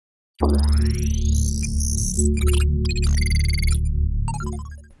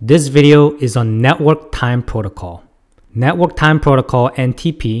This video is on Network Time Protocol. Network Time Protocol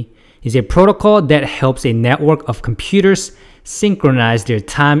 (NTP) is a protocol that helps a network of computers synchronize their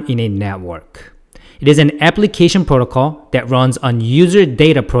time in a network. It is an application protocol that runs on user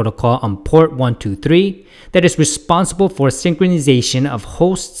data protocol on port 123 that is responsible for synchronization of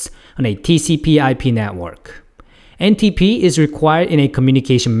hosts on a TCP/IP network. NTP is required in a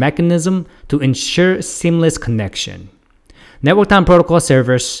communication mechanism to ensure seamless connection. Network Time Protocol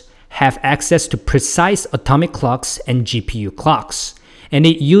servers have access to precise atomic clocks and GPU clocks, and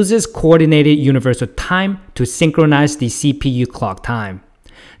it uses coordinated universal time to synchronize the CPU clock time.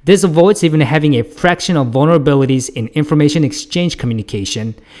 This avoids even having a fraction of vulnerabilities in information exchange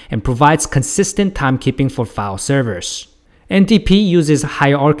communication and provides consistent timekeeping for file servers. NTP uses a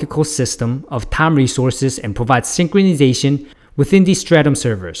hierarchical system of time resources and provides synchronization within the Stratum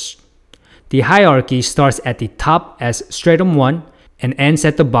servers. The hierarchy starts at the top as Stratum 1 and ends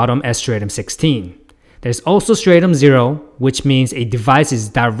at the bottom as Stratum 16. There's also Stratum 0, which means a device is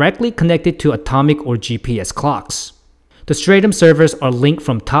directly connected to atomic or GPS clocks. The Stratum servers are linked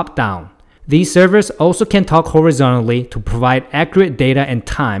from top down. These servers also can talk horizontally to provide accurate data and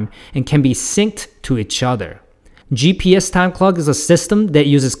time and can be synced to each other. GPS time clock is a system that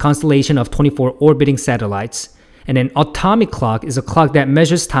uses constellation of 24 orbiting satellites, and an atomic clock is a clock that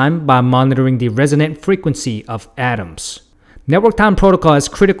measures time by monitoring the resonant frequency of atoms. Network Time Protocol is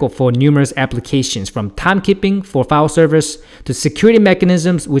critical for numerous applications, from timekeeping for file servers to security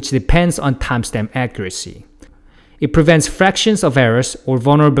mechanisms, which depends on timestamp accuracy. It prevents fractions of errors or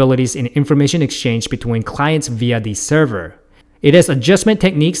vulnerabilities in information exchange between clients via the server. It has adjustment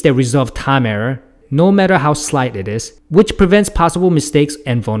techniques that resolve time error, no matter how slight it is, which prevents possible mistakes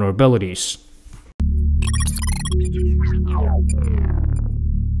and vulnerabilities.